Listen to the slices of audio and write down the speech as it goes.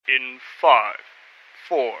in 5,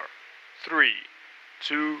 4, 3,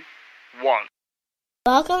 2, 1.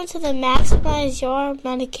 Welcome to the Maximize Your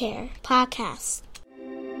Medicare podcast.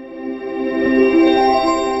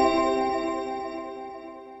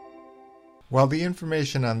 While the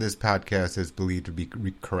information on this podcast is believed to be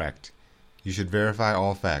correct, you should verify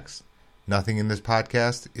all facts. Nothing in this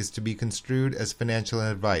podcast is to be construed as financial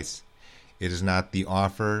advice. It is not the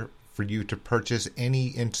offer for you to purchase any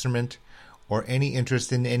instrument or any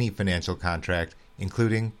interest in any financial contract,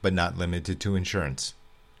 including but not limited to insurance.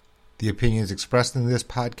 The opinions expressed in this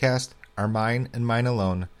podcast are mine and mine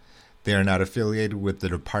alone. They are not affiliated with the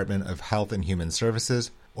Department of Health and Human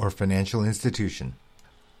Services or financial institution.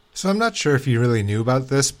 So I'm not sure if you really knew about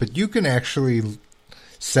this, but you can actually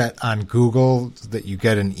set on Google that you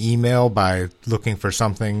get an email by looking for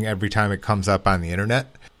something every time it comes up on the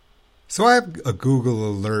internet. So I have a Google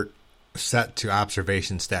alert set to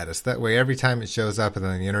observation status. That way every time it shows up on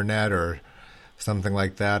the internet or something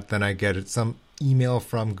like that, then I get some email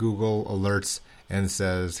from Google Alerts and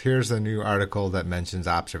says, here's a new article that mentions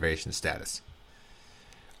observation status.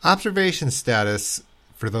 Observation status,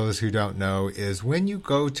 for those who don't know, is when you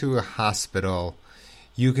go to a hospital,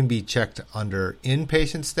 you can be checked under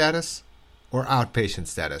inpatient status or outpatient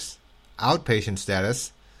status. Outpatient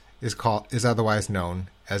status is otherwise known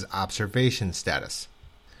as observation status.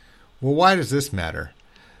 Well, why does this matter?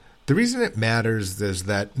 The reason it matters is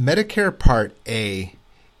that Medicare Part A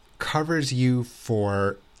covers you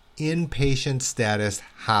for inpatient status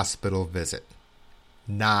hospital visit,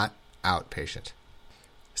 not outpatient.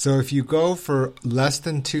 So if you go for less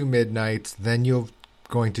than 2 midnights, then you're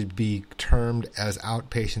going to be termed as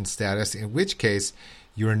outpatient status, in which case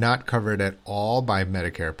you are not covered at all by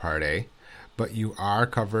Medicare Part A, but you are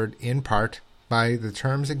covered in part by the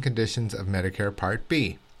terms and conditions of Medicare Part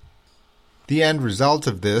B. The end result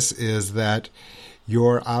of this is that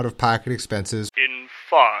your out-of-pocket expenses In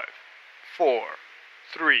 5, 4,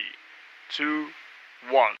 3, 2,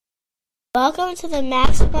 1. Welcome to the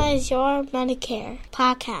Maximize Your Medicare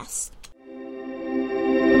podcast.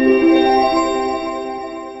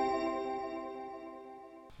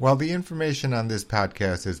 While the information on this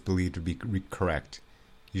podcast is believed to be correct,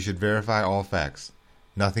 you should verify all facts.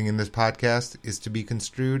 Nothing in this podcast is to be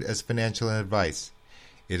construed as financial advice.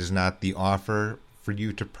 It is not the offer for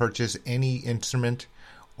you to purchase any instrument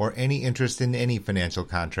or any interest in any financial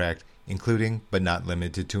contract, including but not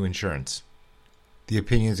limited to insurance. The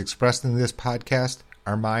opinions expressed in this podcast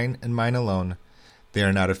are mine and mine alone. They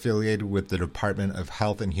are not affiliated with the Department of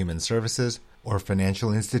Health and Human Services or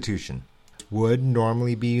financial institution. Would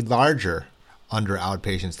normally be larger under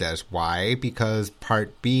outpatient status. Why? Because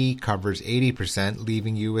Part B covers 80%,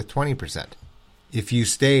 leaving you with 20%. If you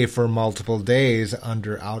stay for multiple days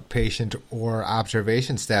under outpatient or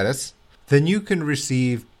observation status, then you can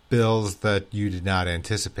receive bills that you did not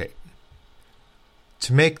anticipate.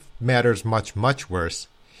 To make matters much, much worse,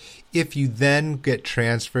 if you then get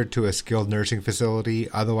transferred to a skilled nursing facility,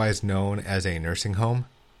 otherwise known as a nursing home,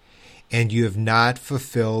 and you have not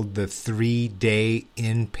fulfilled the 3-day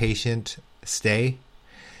inpatient stay,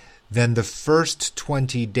 then the first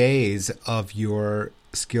 20 days of your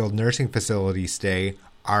skilled nursing facility stay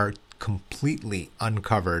are completely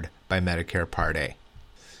uncovered by Medicare Part A.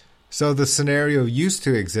 So the scenario used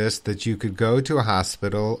to exist that you could go to a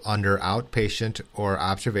hospital under outpatient or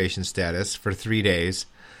observation status for 3 days,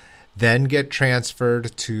 then get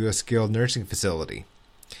transferred to a skilled nursing facility.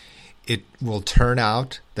 It will turn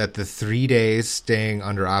out that the 3 days staying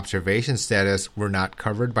under observation status were not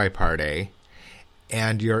covered by Part A,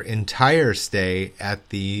 and your entire stay at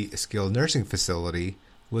the skilled nursing facility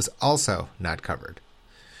was also not covered.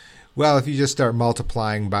 Well, if you just start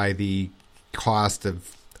multiplying by the cost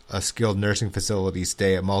of a skilled nursing facility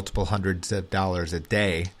stay at multiple hundreds of dollars a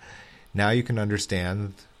day, now you can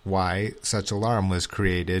understand why such alarm was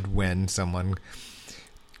created when someone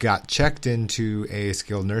got checked into a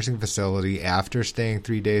skilled nursing facility after staying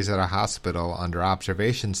 3 days at a hospital under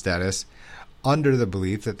observation status under the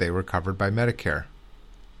belief that they were covered by Medicare.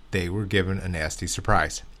 They were given a nasty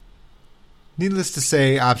surprise. Needless to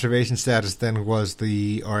say, observation status then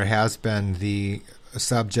has been the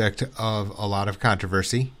subject of a lot of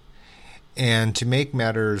controversy. And to make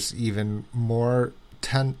matters even more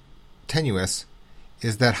tenuous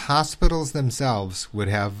is that hospitals themselves would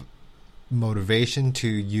have motivation to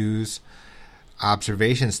use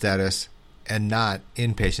observation status and not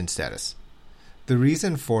inpatient status. The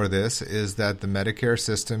reason for this is that the Medicare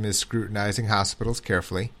system is scrutinizing hospitals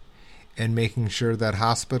carefully and making sure that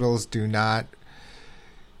hospitals do not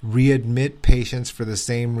readmit patients for the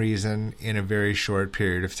same reason in a very short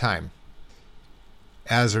period of time.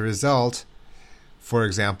 As a result, For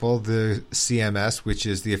example, the CMS, which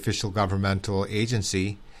is the official governmental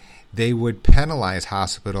agency, they would penalize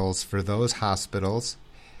hospitals for those hospitals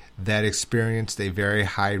that experienced a very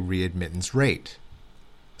high readmittance rate.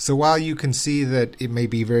 So while you can see that it may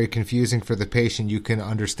be very confusing for the patient, you can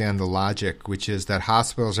understand the logic, which is that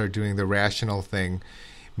hospitals are doing the rational thing,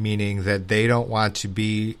 meaning that they don't want to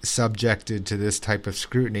be subjected to this type of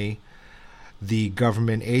scrutiny. The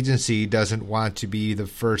government agency doesn't want to be the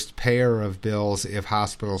first payer of bills if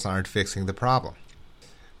hospitals aren't fixing the problem.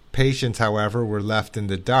 Patients, however, were left in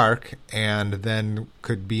the dark and then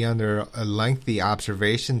could be under a lengthy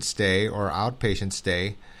observation stay or outpatient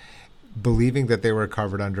stay, believing that they were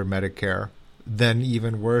covered under Medicare, then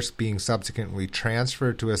even worse, being subsequently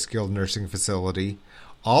transferred to a skilled nursing facility,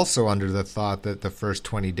 also under the thought that the first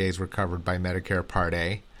 20 days were covered by Medicare Part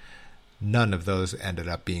A. None of those ended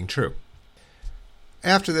up being true.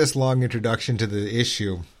 After this long introduction to the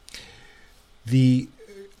issue, the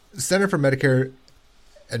Center for Medicare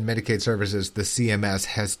and Medicaid Services, the CMS,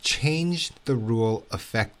 has changed the rule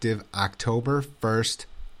effective October 1st,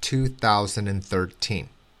 2013,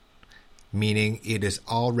 meaning it is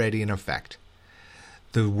already in effect.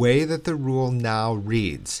 The way that the rule now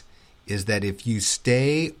reads is that if you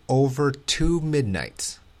stay over 2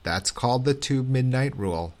 midnights, that's called the 2 midnight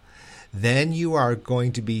rule, then you are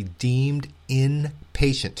going to be deemed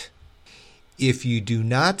inpatient. If you do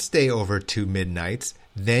not stay over 2 midnights,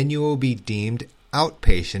 then you will be deemed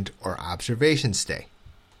outpatient or observation stay.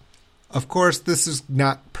 Of course, this is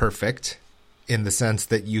not perfect in the sense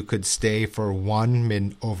that you could stay for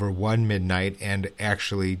over 1 midnight and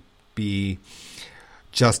actually be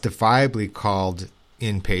justifiably called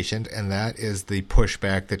inpatient, and that is the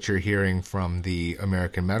pushback that you're hearing from the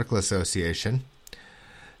American Medical Association.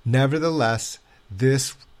 Nevertheless,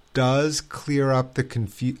 this does clear up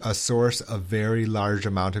a source of very large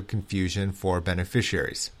amount of confusion for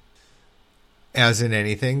beneficiaries. As in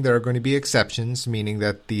anything, there are going to be exceptions, meaning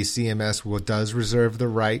that the CMS does reserve the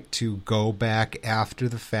right to go back after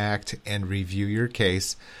the fact and review your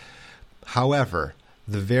case. However,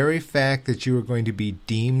 the very fact that you are going to be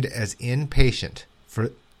deemed as inpatient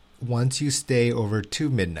for once you stay over 2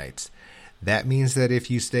 midnights, that means that if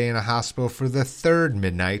you stay in a hospital for the 3rd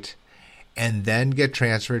midnight and then get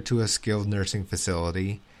transferred to a skilled nursing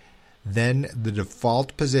facility, then the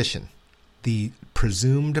default position, the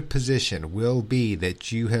presumed position, will be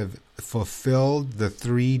that you have fulfilled the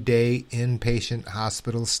 3-day inpatient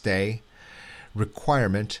hospital stay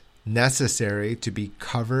requirement necessary to be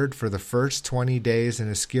covered for the first 20 days in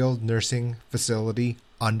a skilled nursing facility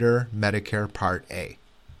under Medicare Part A.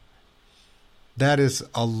 That is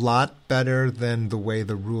a lot better than the way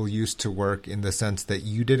the rule used to work, in the sense that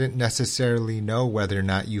you didn't necessarily know whether or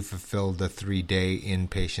not you fulfilled the 3-day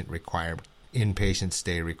inpatient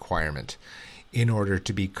stay requirement in order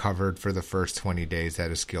to be covered for the first 20 days at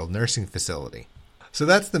a skilled nursing facility. So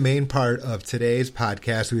that's the main part of today's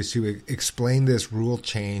podcast, was to explain this rule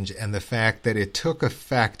change and the fact that it took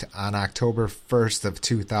effect on October 1st of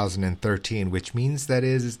 2013, which means that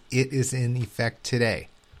it is in effect today.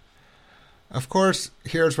 Of course,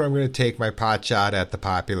 here's where I'm going to take my pot shot at the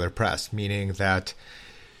popular press, meaning that,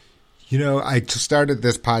 I started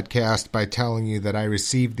this podcast by telling you that I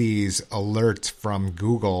received these alerts from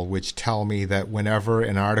Google, which tell me that whenever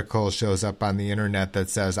an article shows up on the internet that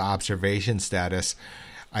says observation status,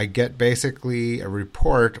 I get basically a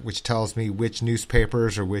report which tells me which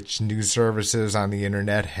newspapers or which news services on the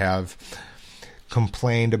internet have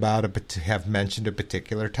complained about have mentioned a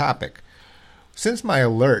particular topic. Since my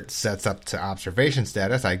alert sets up to observation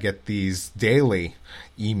status, I get these daily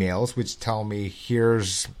emails which tell me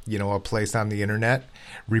here's, a place on the internet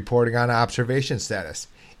reporting on observation status.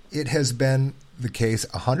 It has been the case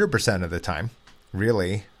 100% of the time,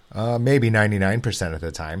 really, maybe 99% of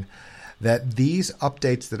the time, that these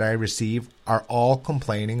updates that I receive are all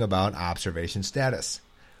complaining about observation status.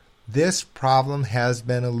 This problem has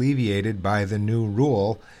been alleviated by the new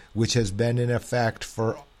rule, which has been in effect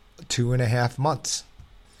for 2.5 months.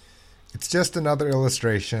 It's just another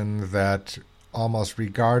illustration that almost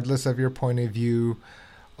regardless of your point of view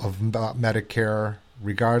of Medicare,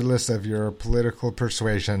 regardless of your political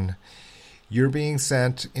persuasion, you're being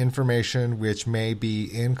sent information which may be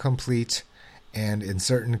incomplete and in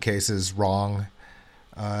certain cases wrong.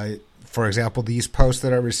 For example, these posts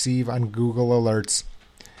that I receive on Google Alerts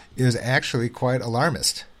is actually quite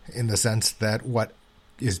alarmist, in the sense that what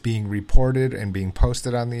is being reported and being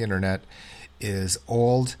posted on the internet is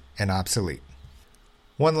old and obsolete.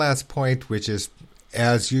 One last point, which is,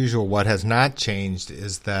 as usual, what has not changed,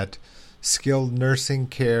 is that skilled nursing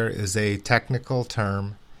care is a technical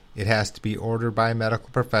term. It has to be ordered by a medical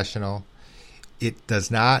professional. It does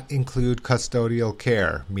not include custodial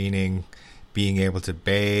care, meaning being able to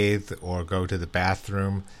bathe or go to the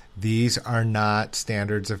bathroom. These are not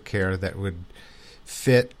standards of care that would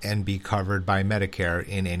fit and be covered by Medicare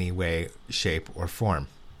in any way, shape, or form.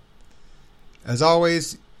 As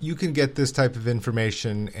always, you can get this type of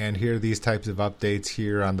information and hear these types of updates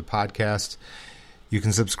here on the podcast. You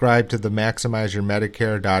can subscribe to the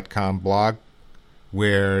MaximizeYourMedicare.com blog,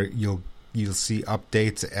 where you'll see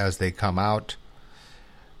updates as they come out.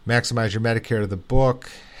 Maximize Your Medicare, the book,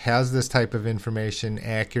 has this type of information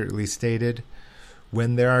accurately stated.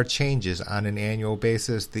 When there are changes on an annual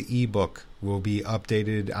basis, the ebook will be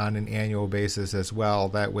updated on an annual basis as well.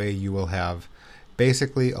 That way you will have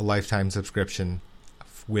basically a lifetime subscription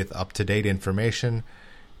with up-to-date information,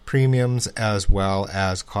 premiums, as well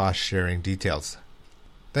as cost-sharing details.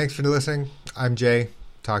 Thanks for listening. I'm Jay.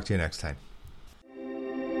 Talk to you next time.